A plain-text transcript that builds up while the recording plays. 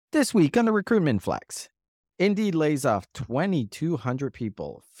This week on the Recruitment Flex, Indeed lays off 2,200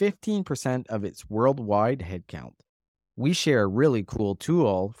 people, 15% of its worldwide headcount. We share a really cool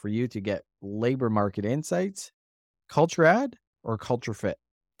tool for you to get labor market insights, culture ad, or culture fit.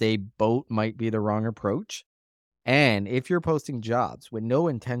 They both might be the wrong approach. And if you're posting jobs with no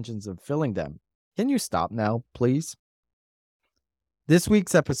intentions of filling them, can you stop now, please? This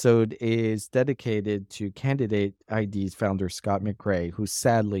week's episode is dedicated to Candidate ID's founder, Scott McRae, who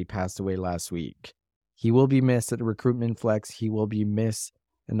sadly passed away last week. He will be missed at the Recruitment Flex. He will be missed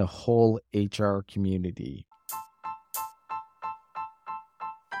in the whole HR community.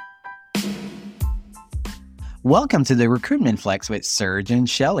 Welcome to the Recruitment Flex with Serge and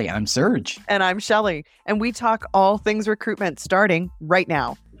Shelley. I'm Serge. And I'm Shelley. And we talk all things recruitment starting right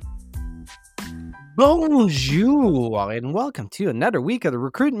now. Bonjour, and welcome to another week of the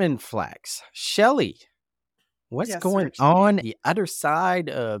Recruitment Flex. Shelley, what's going on the other side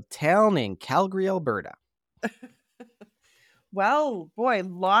of town in Calgary, Alberta? Well, boy,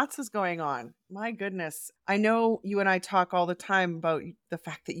 lots is going on. My goodness. I know you and I talk all the time about the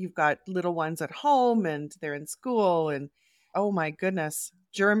fact that you've got little ones at home and they're in school and, oh my goodness,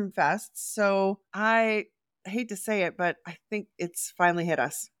 germ fests. So I hate to say it, but I think it's finally hit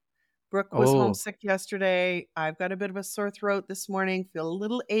us. Brooke was homesick yesterday. I've got a bit of a sore throat this morning, feel a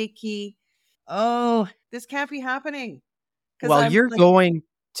little achy. Oh, this can't be happening. Well, you're going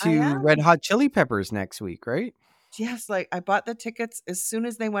to Red Hot Chili Peppers next week, right? Yes, I bought the tickets as soon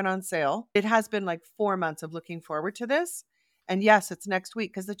as they went on sale. It has been 4 months of looking forward to this. And yes, it's next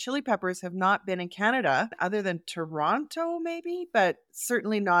week because the Chili Peppers have not been in Canada other than Toronto maybe, but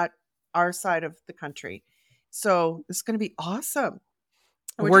certainly not our side of the country. So it's going to be awesome.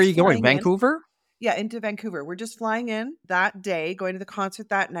 Where are you going? Vancouver? Yeah, into Vancouver. We're just flying in that day, going to the concert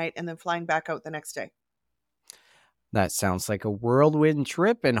that night, and then flying back out the next day. That sounds like a whirlwind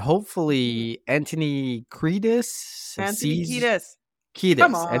trip, and hopefully Anthony Kiedis.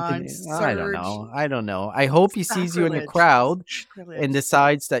 Come on, I don't know. I hope he sees you in the crowd and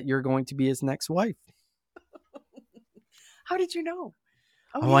decides that you're going to be his next wife. How did you know?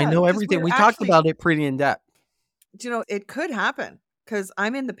 Oh, I know everything. We talked about it pretty in depth. It could happen because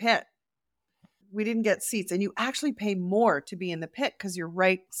I'm in the pit. We didn't get seats, and you actually pay more to be in the pit because you're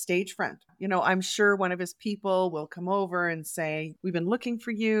right stage front. I'm sure one of his people will come over and say, we've been looking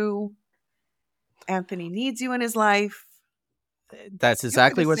for you. Anthony needs you in his life. That's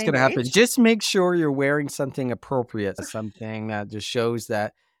exactly what's going to happen. Just make sure you're wearing something appropriate, something that just shows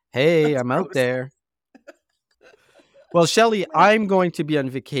that, hey, I'm out there. Well, Shelley, I'm going to be on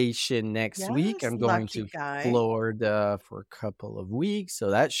vacation next week. I'm going to Florida for a couple of weeks, so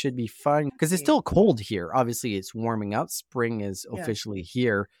that should be fun because it's still cold here. Obviously, it's warming up. Spring is officially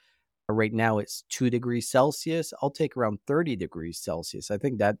here. Right now, it's 2 degrees Celsius. I'll take around 30 degrees Celsius. I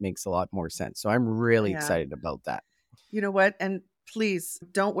think that makes a lot more sense. So I'm really excited about that. You know what? And please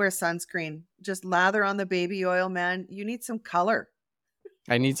don't wear sunscreen. Just lather on the baby oil, man. You need some color.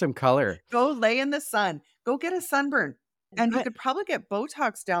 I need some color. Go lay in the sun. Go get a sunburn. And you could probably get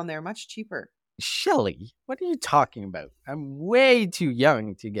Botox down there much cheaper. Shelley, what are you talking about? I'm way too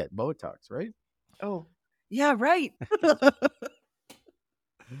young to get Botox, right? Oh, yeah, right.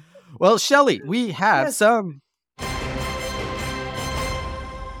 Well, Shelley, we have some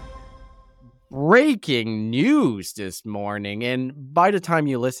breaking news this morning. And by the time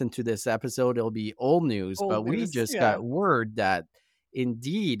you listen to this episode, it'll be old news. We just got word that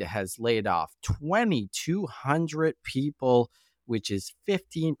Indeed has laid off 2,200 people, which is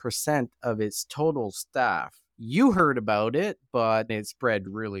 15% of its total staff. You heard about it, but it spread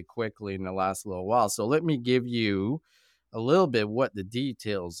really quickly in the last little while. So let me give you a little bit what the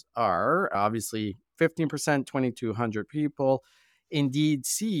details are. Obviously, 15%, 2,200 people. Indeed,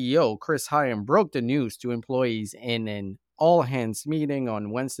 CEO Chris Hyam broke the news to employees in an all-hands meeting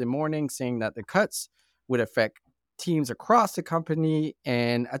on Wednesday morning, saying that the cuts would affect teams across the company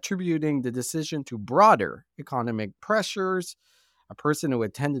and attributing the decision to broader economic pressures. A person who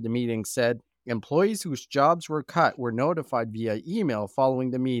attended the meeting said employees whose jobs were cut were notified via email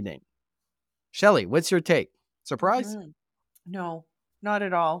following the meeting. Shelley, what's your take? Surprise? No, not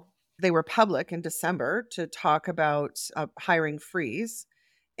at all. They were public in December to talk about a hiring freeze.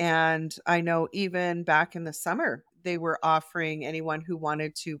 And I know even back in the summer, they were offering anyone who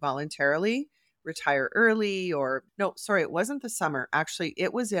wanted to voluntarily retire early it wasn't the summer. Actually,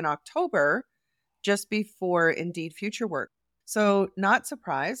 it was in October, just before Indeed Future Work. So not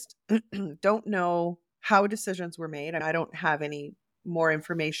surprised. Don't know how decisions were made. And I don't have any more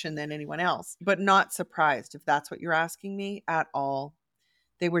information than anyone else, but not surprised if that's what you're asking me at all.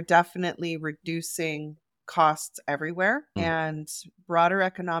 They were definitely reducing costs everywhere and broader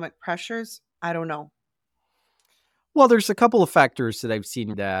economic pressures. I don't know. Well, there's a couple of factors that I've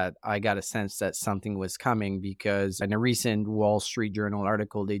seen that I got a sense that something was coming, because in a recent Wall Street Journal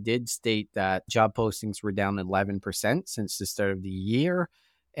article, they did state that job postings were down 11% since the start of the year.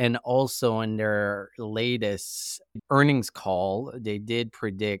 And also in their latest earnings call, they did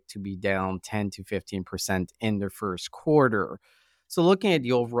predict to be down 10 to 15% in their first quarter. So looking at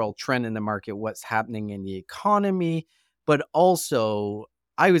the overall trend in the market, what's happening in the economy, but also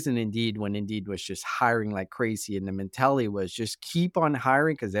I was in Indeed when Indeed was just hiring like crazy. And the mentality was just keep on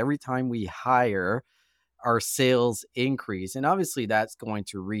hiring, because every time we hire, our sales increase. And obviously, that's going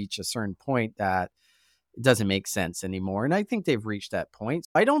to reach a certain point that it doesn't make sense anymore. And I think they've reached that point.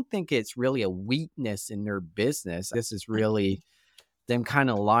 I don't think it's really a weakness in their business. This is really them kind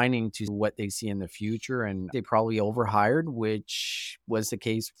of aligning to what they see in the future. And they probably overhired, which was the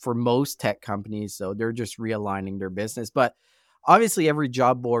case for most tech companies. So they're just realigning their business. But obviously, every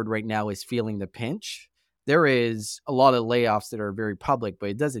job board right now is feeling the pinch. There is a lot of layoffs that are very public, but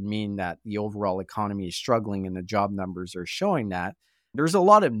it doesn't mean that the overall economy is struggling and the job numbers are showing that. There's a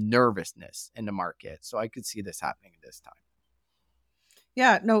lot of nervousness in the market. So I could see this happening at this time.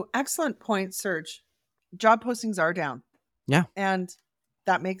 Yeah, no, excellent point, Serge. Job postings are down. Yeah. And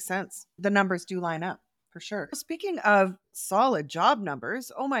that makes sense. The numbers do line up for sure. Speaking of solid job numbers,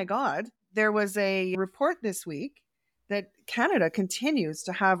 oh my God, there was a report this week that Canada continues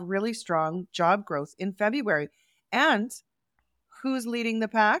to have really strong job growth in February. And who's leading the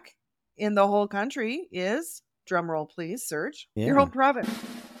pack in the whole country is, drumroll please, Serge, your home province.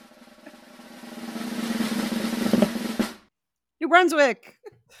 New Brunswick.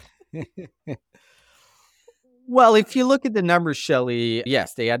 Well, if you look at the numbers, Shelley,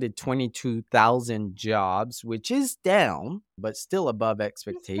 yes, they added 22,000 jobs, which is down, but still above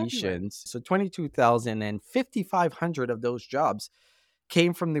expectations. So 22,000, and 5,500 of those jobs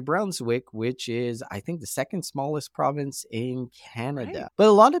came from New Brunswick, which is, I think, the second smallest province in Canada. Right. But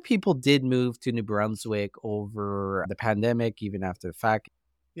a lot of people did move to New Brunswick over the pandemic, even after the fact.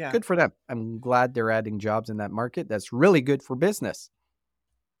 Yeah. Good for them. I'm glad they're adding jobs in that market. That's really good for business.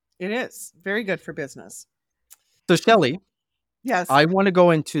 It is very good for business. So, Shelley, yes, I want to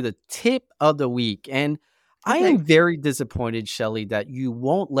go into the tip of the week. And I am very disappointed, Shelley, that you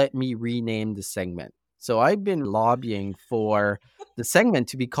won't let me rename the segment. So I've been lobbying for the segment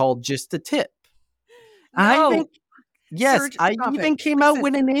to be called Just a Tip. No. Serge, I even came out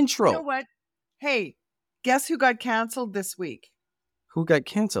with an intro. You know what? Hey, guess who got canceled this week? Who got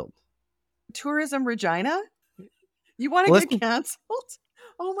canceled? Tourism Regina. You want to get canceled?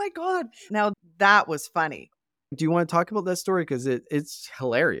 Oh my God. Now that was funny. Do you want to talk about that story? Because it's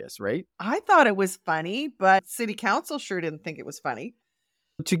hilarious, right? I thought it was funny, but City Council sure didn't think it was funny.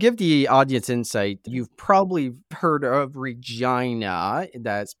 To give the audience insight, you've probably heard of Regina,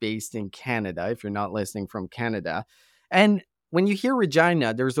 that's based in Canada, if you're not listening from Canada. And when you hear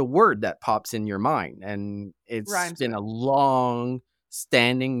Regina, there's a word that pops in your mind, and it's been a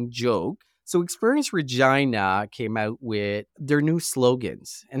long-standing joke. So Experience Regina came out with their new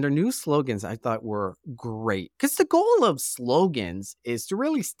slogans, and their new slogans I thought were great, because the goal of slogans is to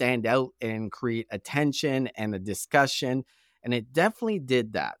really stand out and create attention and a discussion, and it definitely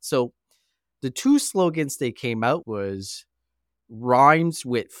did that. So the two slogans they came out was rhymes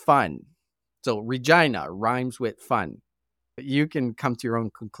with fun. So Regina rhymes with fun. You can come to your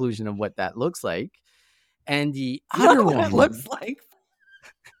own conclusion of what that looks like. And the other one, it looks like.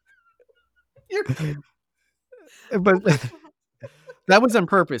 But that was on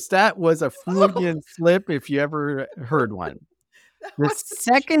purpose. That was a Freudian slip if you ever heard one. The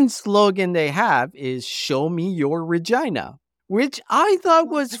second slogan they have is "Show me your Regina," which I thought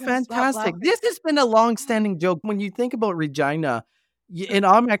was fantastic. This has been a long-standing joke. When you think about Regina, it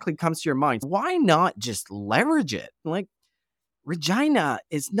automatically comes to your mind. Why not just leverage it? Like, Regina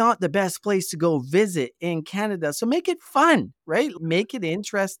is not the best place to go visit in Canada, so make it fun, right? Make it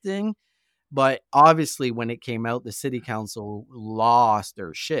interesting. But obviously, when it came out, the city council lost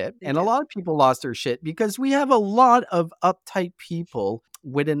their shit. And a lot of people lost their shit because we have a lot of uptight people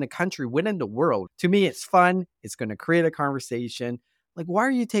within the country, within the world. To me, it's fun. It's going to create a conversation. Like, why are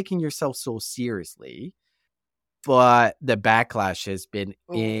you taking yourself so seriously? But the backlash has been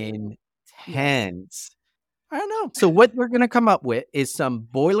intense. I don't know. So what we're going to come up with is some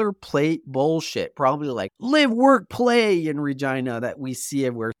boilerplate bullshit, probably like live, work, play in Regina that we see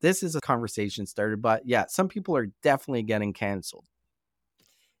everywhere. This is a conversation started, but yeah, some people are definitely getting canceled.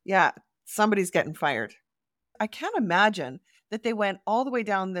 Yeah, somebody's getting fired. I can't imagine that they went all the way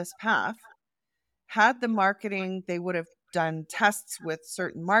down this path, had the marketing, they would have done tests with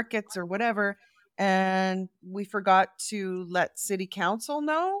certain markets or whatever, and we forgot to let city council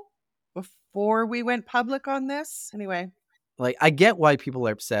know before we went public on this. Anyway. Like, I get why people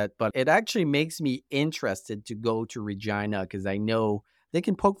are upset, but it actually makes me interested to go to Regina because I know they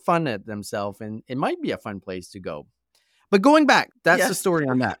can poke fun at themselves and it might be a fun place to go. But going back, that's the Yes. story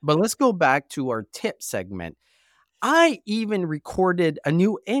on that. But let's go back to our tip segment. I even recorded a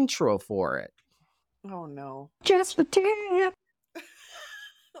new intro for it. Oh, no. Just a tip.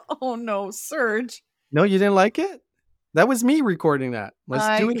 Oh, no, Serge. No, you didn't like it? That was me recording that.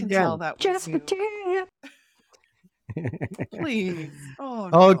 Let's do it I can again. tell that was Just you. a tip. Please. Oh,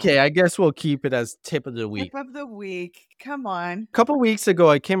 no. Okay, I guess we'll keep it as tip of the week. Tip of the week. Come on. A couple weeks ago,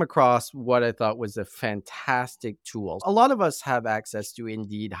 I came across what I thought was a fantastic tool. A lot of us have access to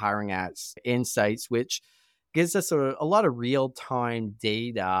Indeed hiring ads insights, which gives us a lot of real-time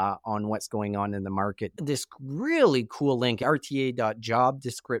data on what's going on in the market. This really cool link,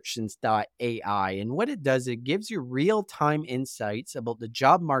 rta.jobdescriptions.ai. And what it does, it gives you real-time insights about the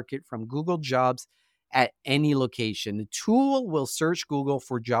job market from Google Jobs at any location. The tool will search Google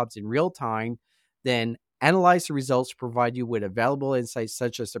for jobs in real time, then analyze the results to provide you with available insights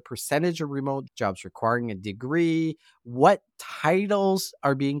such as the percentage of remote jobs requiring a degree, what titles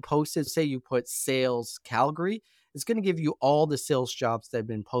are being posted. Say you put sales Calgary, it's going to give you all the sales jobs that have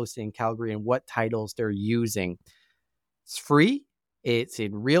been posted in Calgary and what titles they're using. It's free. It's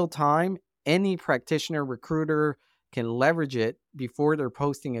in real time. Any practitioner, recruiter can leverage it before they're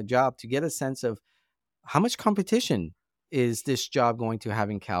posting a job to get a sense of how much competition is this job going to have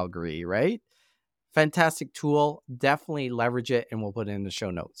in Calgary, right? Fantastic tool. Definitely leverage it, and we'll put it in the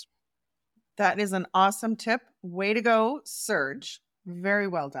show notes. That is an awesome tip. Way to go, Serge. Very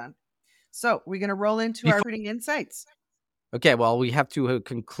well done. So we're going to roll into our recruiting insights. Okay, well, we have to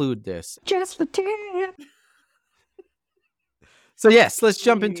conclude this. Just the tip. So yes, let's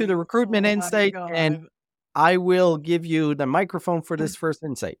jump into the recruitment insight, and I will give you the microphone for this first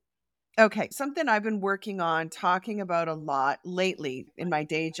insight. Okay, something I've been working on, talking about a lot lately in my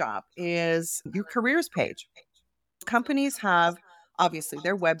day job is your careers page. Companies have obviously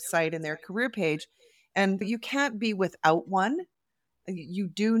their website and their career page, and you can't be without one. You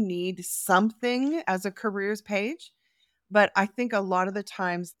do need something as a careers page. But I think a lot of the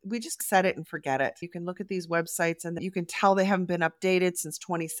times we just set it and forget it. You can look at these websites and you can tell they haven't been updated since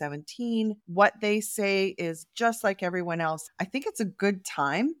 2017. What they say is just like everyone else. I think it's a good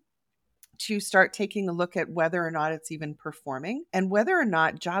time to start taking a look at whether or not it's even performing and whether or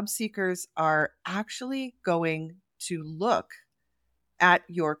not job seekers are actually going to look at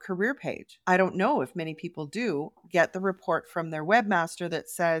your career page. I don't know if many people do get the report from their webmaster that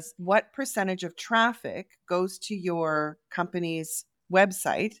says what percentage of traffic goes to your company's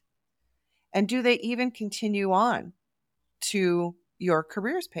website, and do they even continue on to your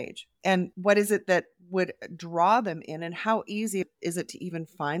careers page? And what is it that would draw them in, and how easy is it to even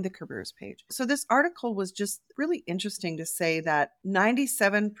find the careers page? So this article was just really interesting to say that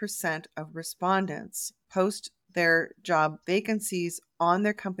 97% of respondents post their job vacancies on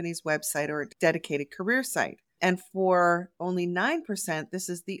their company's website or a dedicated career site. And for only 9%, this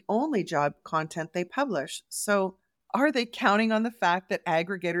is the only job content they publish. So are they counting on the fact that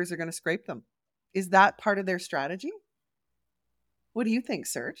aggregators are going to scrape them? Is that part of their strategy? What do you think,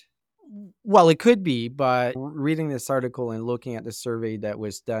 Serge? Well, it could be, but reading this article and looking at the survey that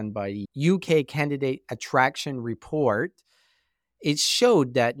was done by UK Candidate Attraction Report, it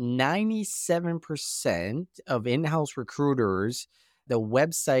showed that 97% of in-house recruiters, the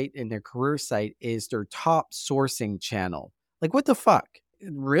website and their career site is their top sourcing channel. Like, what the fuck?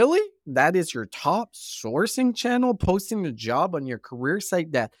 Really? That is your top sourcing channel? Posting the job on your career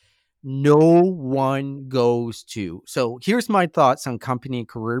site that no one goes to. So here's my thoughts on company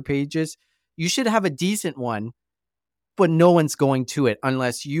career pages. You should have a decent one, but no one's going to it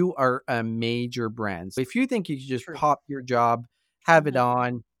unless you are a major brand. So if you think you can just pop your job, have it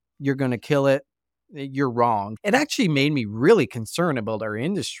on, you're going to kill it, you're wrong. It actually made me really concerned about our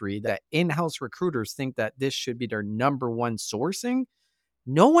industry that in-house recruiters think that this should be their number one sourcing.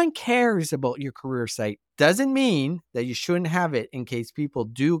 No one cares about your career site. Doesn't mean that you shouldn't have it in case people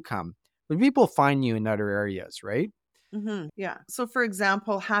do come. But people find you in other areas, right? Mm-hmm. Yeah. So for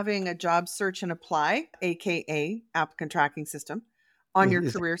example, having a job search and apply, AKA applicant tracking system, on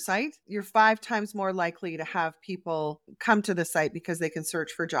your career site, you're 5 times more likely to have people come to the site because they can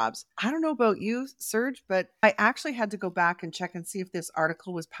search for jobs. I don't know about you, Serge, but I actually had to go back and check and see if this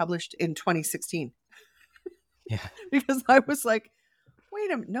article was published in 2016. Yeah. Because I was like, wait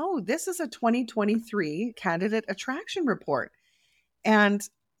a minute, no, this is a 2023 candidate attraction report. And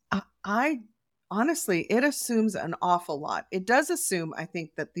I honestly, it assumes an awful lot. It does assume, I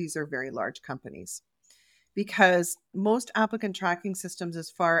think, that these are very large companies, because most applicant tracking systems,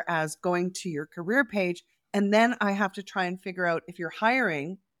 as far as going to your career page, and then I have to try and figure out if you're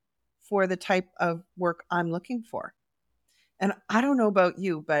hiring for the type of work I'm looking for. And I don't know about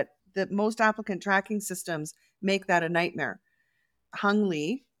you, but the most applicant tracking systems make that a nightmare. Hung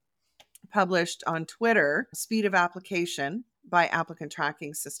Lee published on Twitter, Speed of Application by Applicant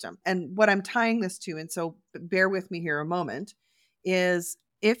Tracking System. And what I'm tying this to, and so bear with me here a moment, is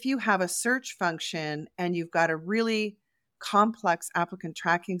if you have a search function and you've got a really complex applicant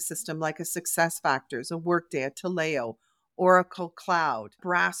tracking system like a SuccessFactors, a Workday, a Taleo, Oracle Cloud,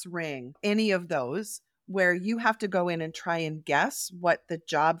 Brass Ring, any of those, where you have to go in and try and guess what the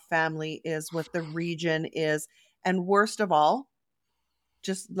job family is, what the region is, and worst of all,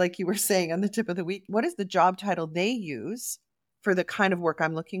 just like you were saying on the tip of the week, what is the job title they use for the kind of work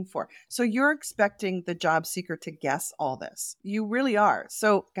I'm looking for? So you're expecting the job seeker to guess all this. You really are.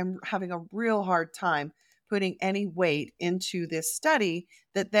 So I'm having a real hard time putting any weight into this study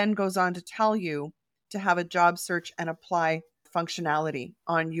that then goes on to tell you to have a job search and apply functionality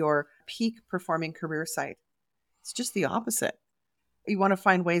on your peak performing career site. It's just the opposite. You want to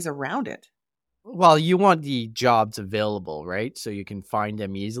find ways around it. Well, you want the jobs available, right? So you can find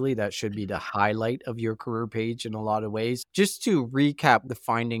them easily. That should be the highlight of your career page in a lot of ways. Just to recap the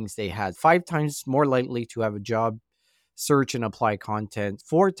findings, they had 5 times more likely to have a job search and apply content,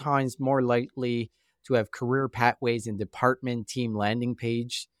 4 times more likely to have career pathways and department team landing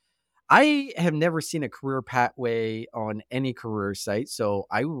page. I have never seen a career pathway on any career site. So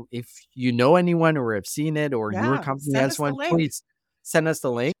if you know anyone or have seen it or your Yeah, company send has us the one, link. please send us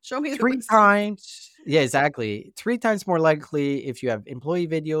the link. Show me the Three website. times. Yeah, exactly. 3 times more likely if you have employee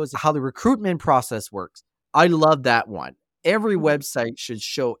videos, how the recruitment process works. I love that one. Every website should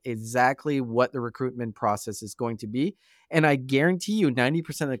show exactly what the recruitment process is going to be. And I guarantee you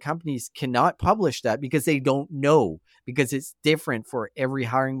 90% of the companies cannot publish that because they don't know, because it's different for every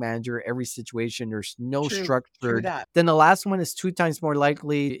hiring manager, every situation. There's no True structured. that. Then the last one is 2 times more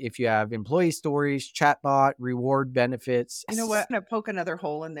likely if you have employee stories, chatbot, reward benefits. You know what? I'm going to poke another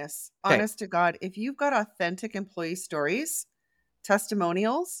hole in this. Okay. Honest to God, if you've got authentic employee stories,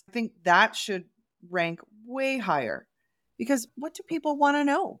 testimonials, I think that should rank way higher, because what do people want to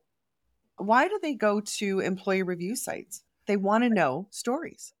know? Why do they go to employee review sites? They want to know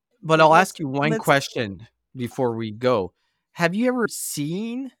stories. But I'll Let's ask you one let's question before we go. Have you ever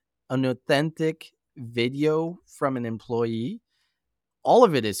seen an authentic video from an employee? All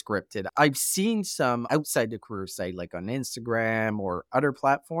of it is scripted. I've seen some outside the career site, like on Instagram or other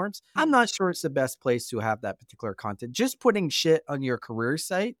platforms. I'm not sure it's the best place to have that particular content. Just putting shit on your career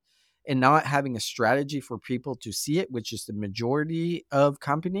site and not having a strategy for people to see it, which is the majority of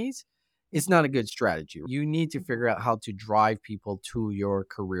companies, is not a good strategy. You need to figure out how to drive people to your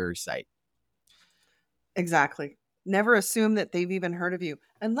career site. Exactly. Never assume that they've even heard of you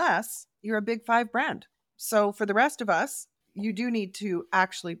unless you're a big five brand. So for the rest of us, you do need to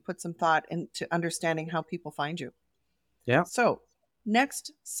actually put some thought into understanding how people find you. Yeah. So,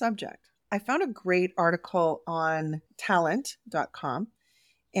 next subject. I found a great article on talent.com,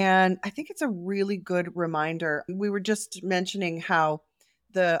 and I think it's a really good reminder. We were just mentioning how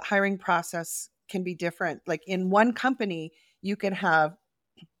the hiring process can be different. Like in one company, you can have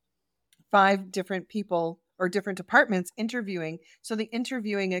 5 different people or different departments interviewing. So the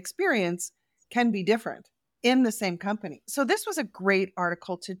interviewing experience can be different in the same company. So this was a great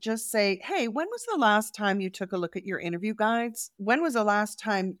article to just say, hey, when was the last time you took a look at your interview guides? When was the last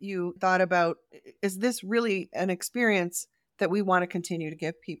time you thought about, is this really an experience that we want to continue to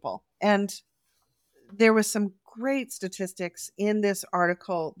give people? And there was some great statistics in this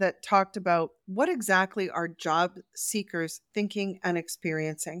article that talked about what exactly are job seekers thinking and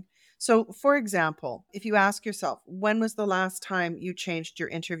experiencing. So, for example, if you ask yourself, when was the last time you changed your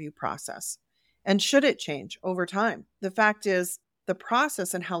interview process? And should it change over time? The fact is, the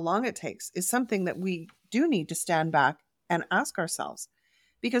process and how long it takes is something that we do need to stand back and ask ourselves,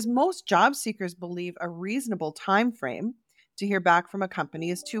 because most job seekers believe a reasonable time frame to hear back from a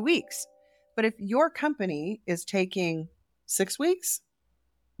company is 2 weeks. But if your company is taking 6 weeks,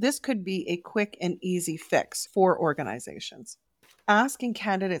 this could be a quick and easy fix for organizations. Asking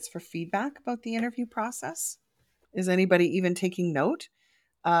candidates for feedback about the interview process. Is anybody even taking note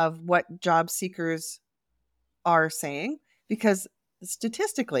of what job seekers are saying? Because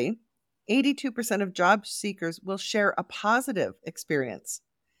statistically, 82% of job seekers will share a positive experience,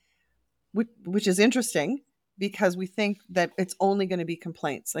 which is interesting because we think that it's only going to be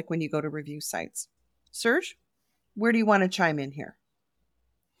complaints, like when you go to review sites. Serge, where do you want to chime in here?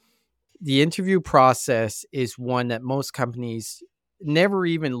 The interview process is one that most companies never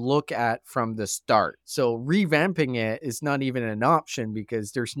even look at from the start. So revamping it is not even an option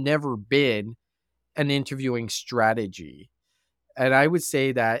because there's never been an interviewing strategy. And I would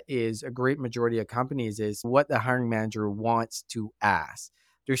say that is a great majority of companies is what the hiring manager wants to ask.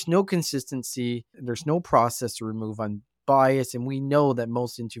 There's no consistency, there's no process to remove bias, and we know that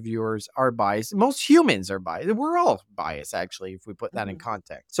most interviewers are biased. Most humans are biased. We're all biased, actually, if we put that in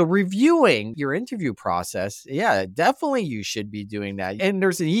context. So reviewing your interview process, yeah, definitely you should be doing that. And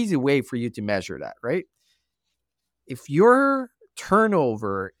there's an easy way for you to measure that, right? If your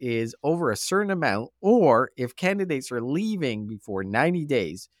turnover is over a certain amount, or if candidates are leaving before 90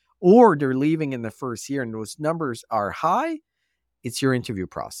 days, or they're leaving in the first year and those numbers are high, it's your interview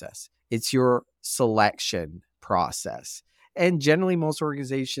process. It's your selection process. And generally, most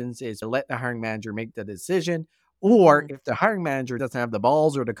organizations is to let the hiring manager make the decision. Or if the hiring manager doesn't have the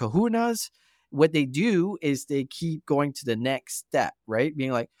balls or the kahunas, what they do is they keep going to the next step, right?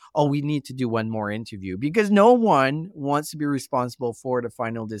 Being like, oh, we need to do one more interview because no one wants to be responsible for the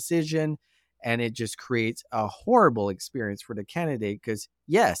final decision. And it just creates a horrible experience for the candidate because,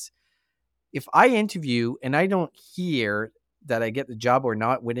 yes, if I interview and I don't hear that I get the job or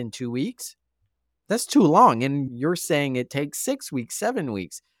not within 2 weeks, that's too long. And you're saying it takes 6 weeks, 7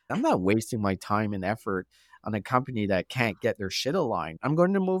 weeks. I'm not wasting my time and effort on a company that can't get their shit aligned. I'm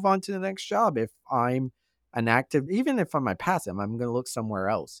going to move on to the next job. If I'm an active, even if I'm a passive, I'm going to look somewhere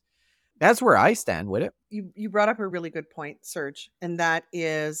else. That's where I stand with it. You brought up a really good point, Serge, and that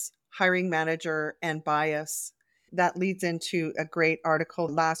is hiring manager and bias. That leads into a great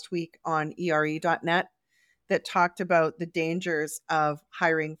article last week on ere.net that talked about the dangers of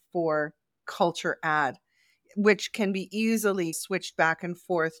hiring for culture ad, which can be easily switched back and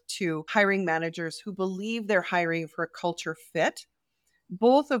forth to hiring managers who believe they're hiring for a culture fit,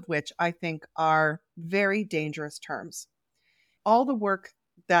 both of which I think are very dangerous terms. All the work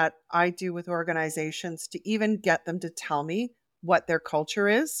that I do with organizations to even get them to tell me what their culture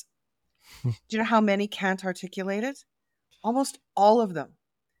is, do you know how many can't articulate it? Almost all of them.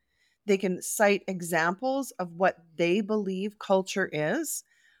 They can cite examples of what they believe culture is,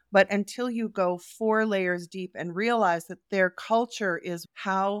 but until you go 4 layers deep and realize that their culture is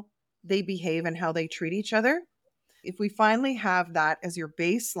how they behave and how they treat each other, if we finally have that as your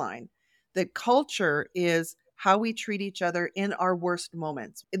baseline, that culture is how we treat each other in our worst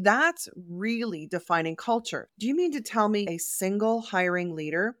moments, that's really defining culture. Do you mean to tell me a single hiring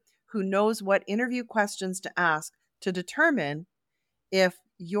leader who knows what interview questions to ask to determine if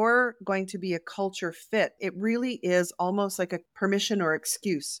you're going to be a culture fit? It really is almost like a permission or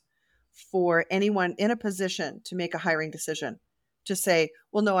excuse for anyone in a position to make a hiring decision to say,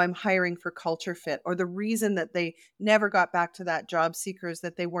 well, no, I'm hiring for culture fit. Or the reason that they never got back to that job seeker is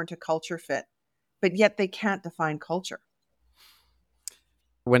that they weren't a culture fit, but yet they can't define culture.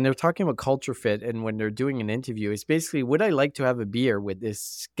 When they're talking about culture fit and when they're doing an interview, it's basically, would I like to have a beer with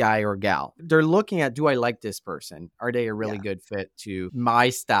this guy or gal? They're looking at, do I like this person? Are they a really good fit to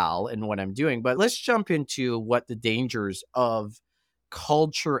my style and what I'm doing? But let's jump into what the dangers of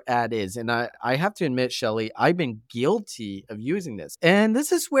culture ad is. And I have to admit, Shelly, I've been guilty of using this. And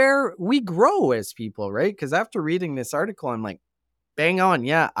this is where we grow as people, right? Because after reading this article, I'm like, bang on.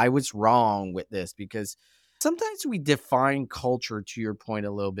 Yeah, I was wrong with this because sometimes we define culture, to your point,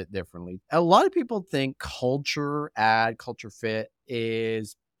 a little bit differently. A lot of people think culture fit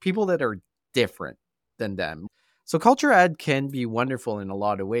is people that are different than them. So culture ad can be wonderful in a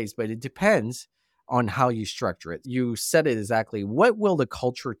lot of ways, but it depends on how you structure it. You said it exactly. What will the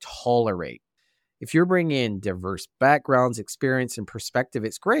culture tolerate? If you're bringing in diverse backgrounds, experience, and perspective,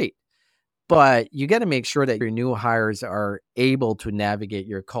 it's great. But you got to make sure that your new hires are able to navigate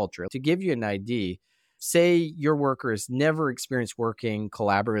your culture. To give you an idea, say your workers never experienced working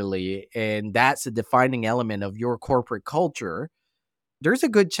collaboratively, and that's a defining element of your corporate culture, there's a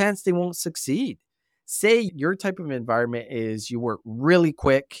good chance they won't succeed. Say your type of environment is you work really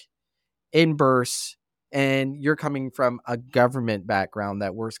quick, in bursts, and you're coming from a government background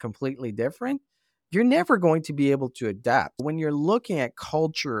that works completely different, you're never going to be able to adapt. When you're looking at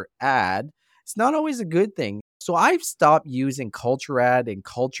culture ad, it's not always a good thing. So I've stopped using culture ad and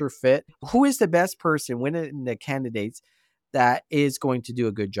culture fit. Who is the best person within the candidates that is going to do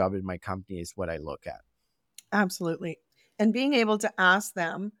a good job in my company is what I look at. Absolutely. And being able to ask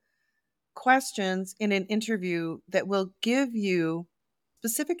them questions in an interview that will give you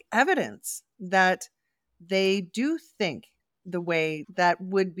specific evidence that they do think the way that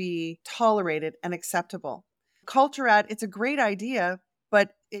would be tolerated and acceptable. Culture ad, it's a great idea,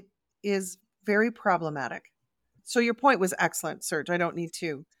 but it is very problematic. So your point was excellent, Serge. I don't need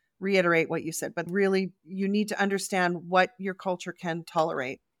to reiterate what you said, but really you need to understand what your culture can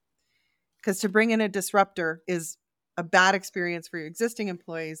tolerate. Because to bring in a disruptor is a bad experience for your existing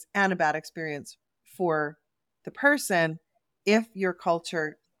employees and a bad experience for the person if your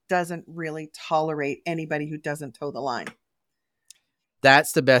culture doesn't really tolerate anybody who doesn't toe the line.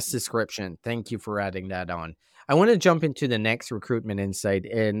 That's the best description. Thank you for adding that on. I want to jump into the next recruitment insight,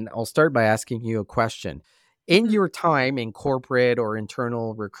 and I'll start by asking you a question. In your time in corporate or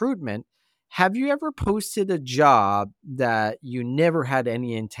internal recruitment, have you ever posted a job that you never had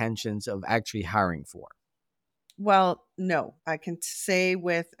any intentions of actually hiring for? Well, no, I can say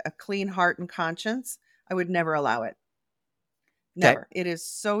with a clean heart and conscience, I would never allow it. Okay. Never. It is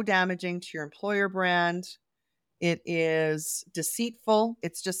so damaging to your employer brand. It is deceitful.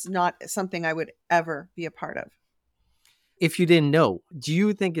 It's just not something I would ever be a part of. If you didn't know, do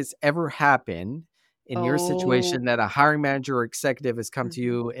you think it's ever happened in your Oh, situation that a hiring manager or executive has come to mhm.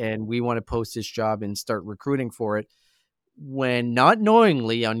 you and we want to post this job and start recruiting for it when not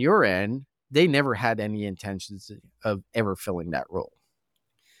knowingly on your end, they never had any intentions of ever filling that role?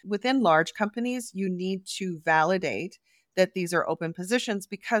 Within large companies, you need to validate that these are open positions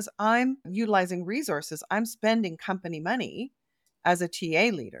because I'm utilizing resources. I'm spending company money as a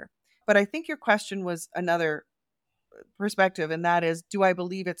TA leader. But I think your question was another perspective, and that is, do I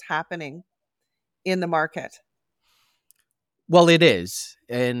believe it's happening in the market? Well, it is.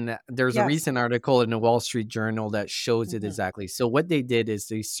 And there's a Yes. recent article in the Wall Street Journal that shows it Mhm. exactly. So, what they did is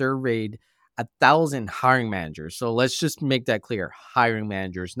they surveyed 1,000 hiring managers. So, let's just make that clear, hiring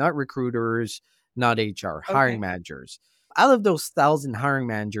managers, not recruiters, not HR, hiring Okay. managers. Out of those 1,000 hiring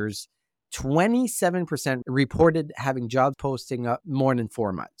managers, 27% reported having job posting up more than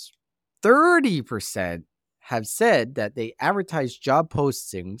 4 months. 30% have said that they advertised job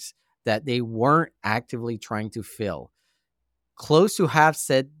postings that they weren't actively trying to fill. Close to half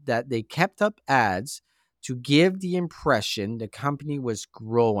said that they kept up ads to give the impression the company was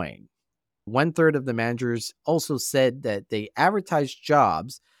growing. One third of the managers also said that they advertised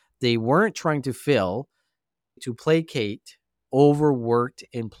jobs they weren't trying to fill to placate overworked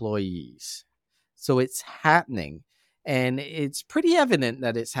employees. So it's happening. And it's pretty evident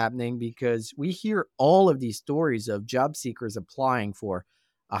that it's happening because we hear all of these stories of job seekers applying for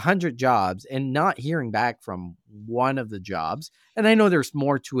 100 jobs and not hearing back from one of the jobs. And I know there's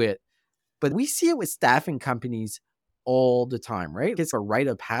more to it, but we see it with staffing companies all the time, right? It's a rite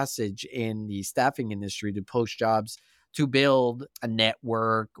of passage in the staffing industry to post jobs to build a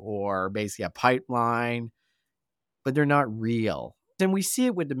network or basically a pipeline, but they're not real. And we see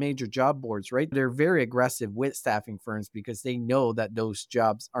it with the major job boards, right? They're very aggressive with staffing firms because they know that those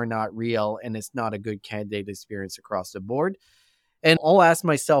jobs are not real and it's not a good candidate experience across the board. And I'll ask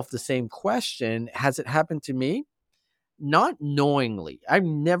myself the same question. Has it happened to me? Not knowingly. I've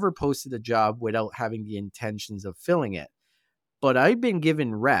never posted a job without having the intentions of filling it. But I've been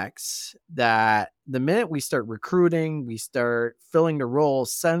given recs that the minute we start recruiting, we start filling the role,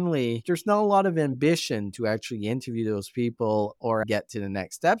 suddenly there's not a lot of ambition to actually interview those people or get to the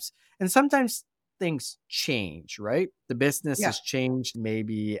next steps. And sometimes things change, right? The business Yeah. has changed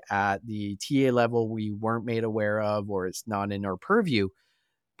maybe at the TA level we weren't made aware of, or it's not in our purview.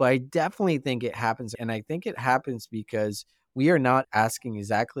 But I definitely think it happens. And I think it happens because we are not asking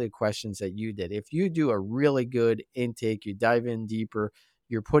exactly the questions that you did. If you do a really good intake, you dive in deeper,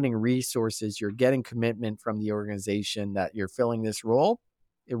 you're putting resources, you're getting commitment from the organization that you're filling this role.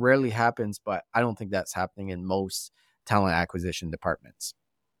 It rarely happens, but I don't think that's happening in most talent acquisition departments.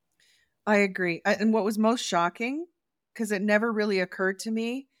 I agree. And what was most shocking, because it never really occurred to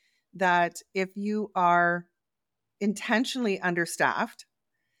me that if you are intentionally understaffed,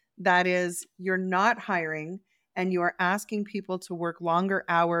 that is, you're not hiring and you are asking people to work longer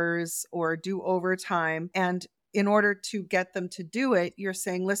hours or do overtime. And in order to get them to do it, you're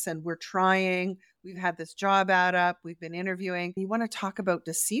saying, listen, we're trying. We've had this job ad up. We've been interviewing. You want to talk about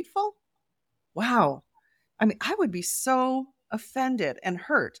deceitful? Wow. I mean, I would be so offended and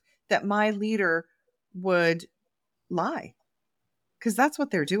hurt that my leader would lie because that's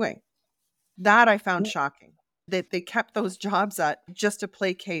what they're doing. That I found shocking that they kept those jobs up just to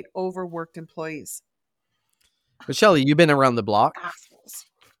placate overworked employees. But Shelly, you've been around the block. Assholes.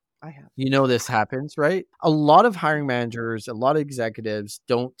 I have. You know this happens, right? A lot of hiring managers, a lot of executives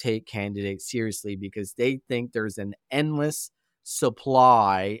don't take candidates seriously because they think there's an endless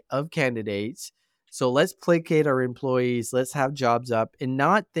supply of candidates. So let's placate our employees, let's have jobs up, and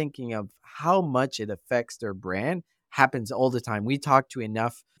not thinking of how much it affects their brand happens all the time. We talk to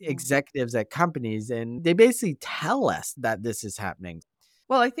enough executives at companies and they basically tell us that this is happening.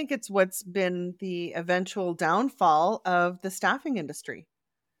 Well, I think it's what's been the eventual downfall of the staffing industry.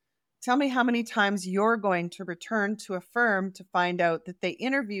 Tell me how many times you're going to return to a firm to find out that they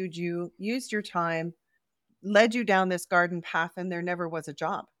interviewed you, used your time, led you down this garden path, and there never was a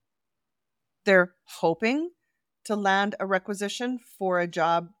job. They're hoping to land a requisition for a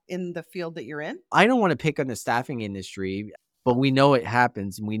job in the field that you're in. I don't want to pick on the staffing industry, but we know it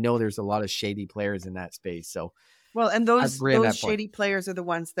happens, and we know there's a lot of shady players in that space. So, well, and those shady players are the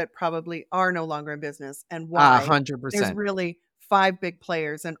ones that probably are no longer in business. And why? 100%. There's really 5 big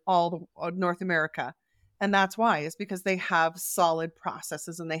players in all of North America. And that's why, is because they have solid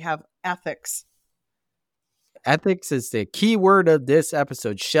processes and they have ethics. Ethics is the key word of this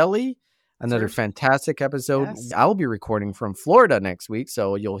episode. Shelley, another fantastic episode. Yes. I'll be recording from Florida next week,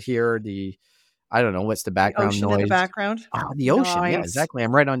 so you'll hear I don't know, what's the background noise? In the background? Oh, the ocean. Nice. Yeah, exactly.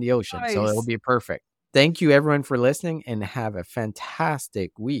 I'm right on the ocean, so it'll be perfect. Thank you, everyone, for listening, and have a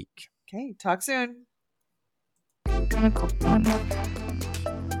fantastic week. Okay, talk soon.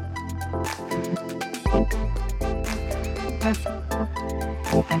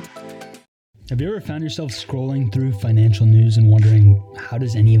 Have you ever found yourself scrolling through financial news and wondering, how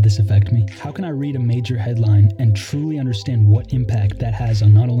does any of this affect me? How can I read a major headline and truly understand what impact that has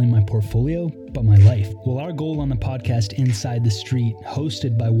on not only my portfolio, but my life? Well, our goal on the podcast Inside the Street,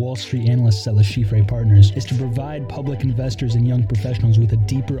 hosted by Wall Street analysts at Le Chiffre Partners, is to provide public investors and young professionals with a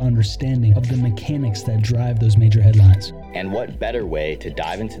deeper understanding of the mechanics that drive those major headlines. And what better way to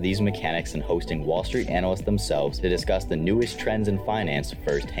dive into these mechanics than hosting Wall Street analysts themselves to discuss the newest trends in finance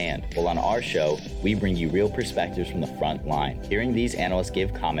firsthand? Well, on our show, we bring you real perspectives from the front line. Hearing these analysts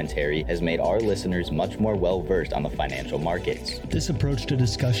give commentary has made our listeners much more well-versed on the financial markets. This approach to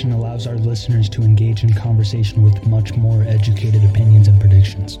discussion allows our listeners to engage in conversation with much more educated opinions and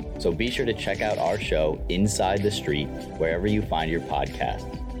predictions. So be sure to check out our show, Inside the Street, wherever you find your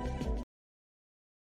podcasts.